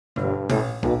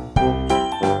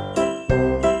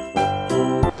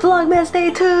Vlogmas day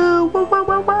 2! Whoa, whoa,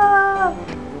 whoa, whoa.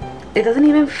 It doesn't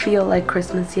even feel like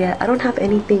Christmas yet. I don't have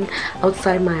anything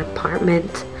outside my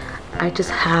apartment. I just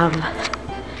have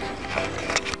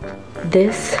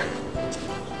this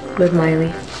with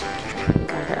Miley.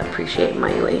 I appreciate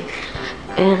Miley.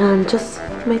 And just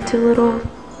my 2 little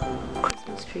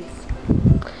Christmas trees.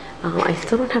 I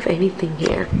still don't have anything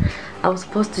here. I was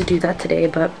supposed to do that today,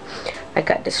 but I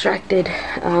got distracted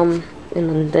and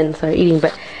then started eating.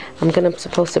 But I'm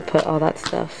supposed to put all that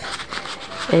stuff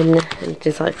in, and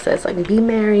just like says like be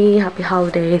merry, happy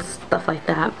holidays, stuff like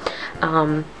that.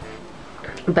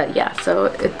 But yeah, so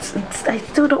it's I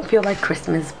still don't feel like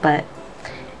Christmas, but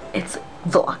it's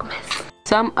Vlogmas.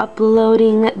 So I'm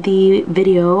uploading the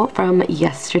video from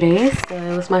yesterday. So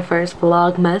it was my first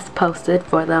Vlogmas posted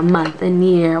for the month and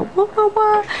year. Wah, wah,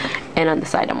 wah. And on the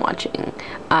side I'm watching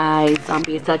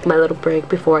iZombie. It's like my little break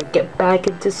before I get back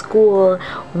into school,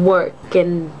 work,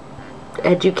 and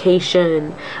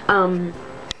education. I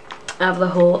have the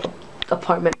whole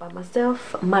apartment by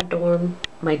myself. My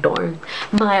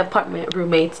apartment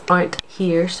roommates aren't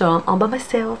here, so I'm all by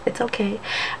myself. It's okay.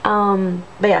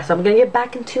 But yeah, so I'm gonna get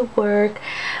back into work.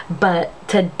 But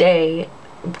today,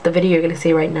 the video you're gonna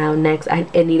see right now, next,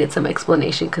 it needed some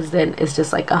explanation because then it's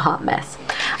just like a hot mess.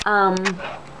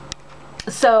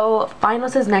 So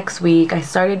finals is next week. I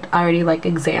already like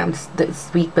exams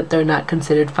this week, but they're not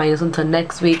considered finals until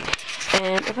next week.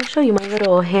 And if I show you my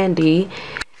little handy,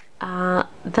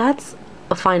 that's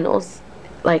finals,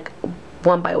 like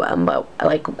one by one, but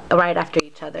like right after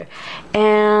each other,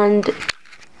 and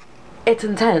it's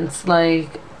intense,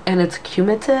 like, and it's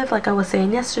cumulative like I was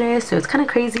saying yesterday, so it's kind of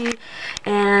crazy.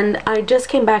 And I just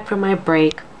came back from my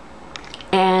break,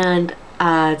 and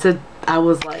so I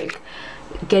was like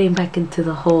getting back into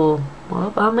the whole,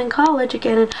 well, I'm in college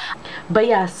again. But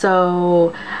yeah,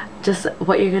 so just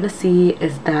what you're gonna see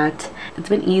is that it's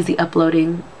been easy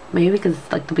uploading, maybe because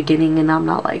it's like the beginning and I'm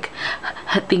not like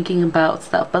thinking about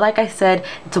stuff. But like I said,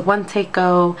 it's a one take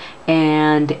go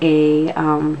and a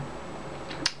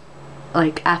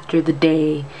like after the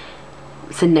day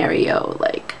scenario,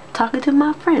 like talking to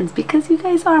my friends, because you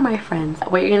guys are my friends.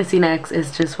 What you're gonna see next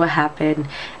is just what happened,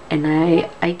 and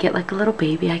I get like a little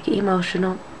baby. I get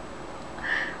emotional.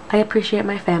 I appreciate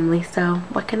my family, so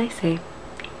what can I say?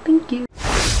 Thank you.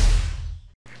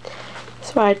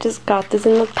 So I just got this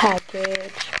in the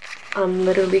package. I'm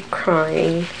literally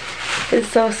crying. It's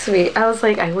so sweet. I was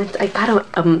like, I got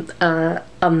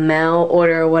a mail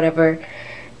order or whatever,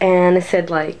 and it said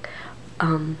like,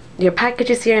 your package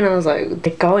is here, and I was like,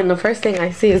 they go, and the first thing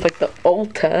I see is like the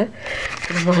Ulta,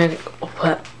 and I'm like,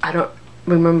 what? I don't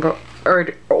remember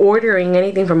ordering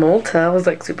anything from Ulta. I was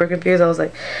like super confused. I was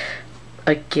like,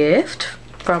 a gift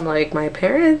from like my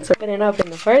parents? Open it up,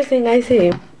 and the first thing I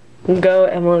see, go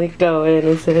Emily go, and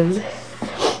it says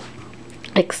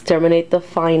exterminate the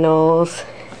finals,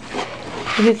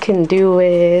 you can do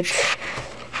it,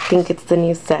 think it's the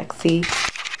new sexy,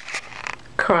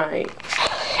 crying.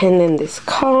 And then this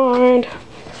card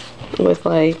with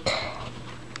like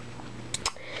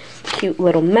cute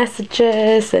little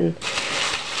messages, and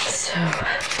so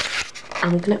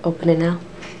I'm gonna open it now.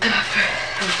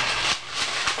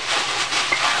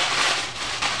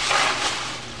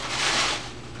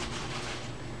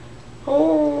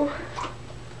 Oh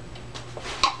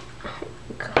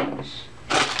gosh,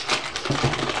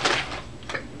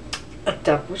 a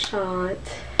double shot.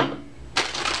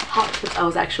 I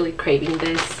was actually craving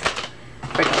this.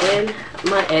 Freaking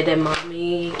my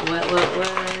edamame.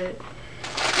 What?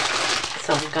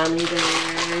 Some gummy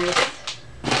bears.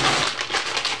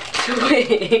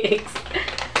 Twigs.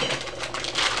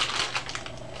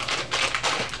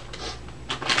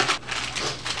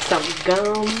 Some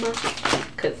gum.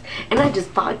 And I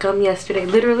just bought gum yesterday.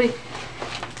 Literally,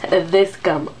 this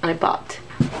gum I bought.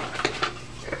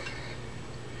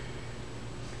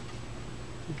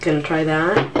 Gonna try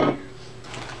that.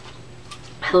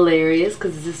 Hilarious,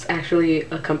 because this is actually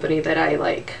a company that I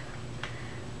like.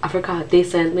 I forgot they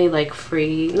sent me like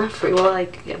free, not free, well,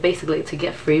 like basically to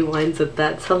get free wine, so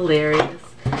that's hilarious.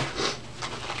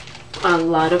 A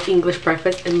lot of English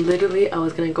breakfast, and literally I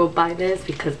was gonna go buy this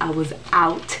because I was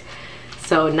out,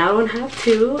 so now I don't have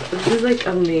to. This is like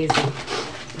amazing.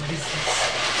 What is this?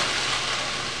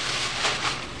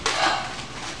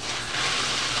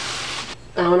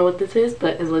 I don't know what this is,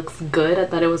 but it looks good. I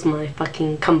thought it was my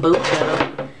fucking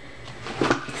kombucha.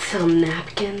 Some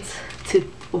napkins to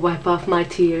wipe off my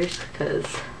tears, because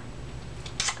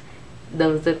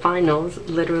those are finals,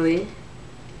 literally.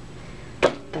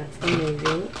 That's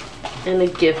amazing. And a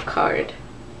gift card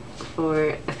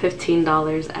for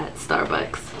 $15 at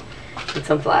Starbucks. and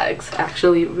some flags.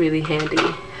 Actually really handy.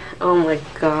 Oh my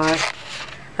god.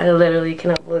 I literally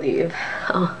cannot believe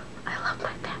how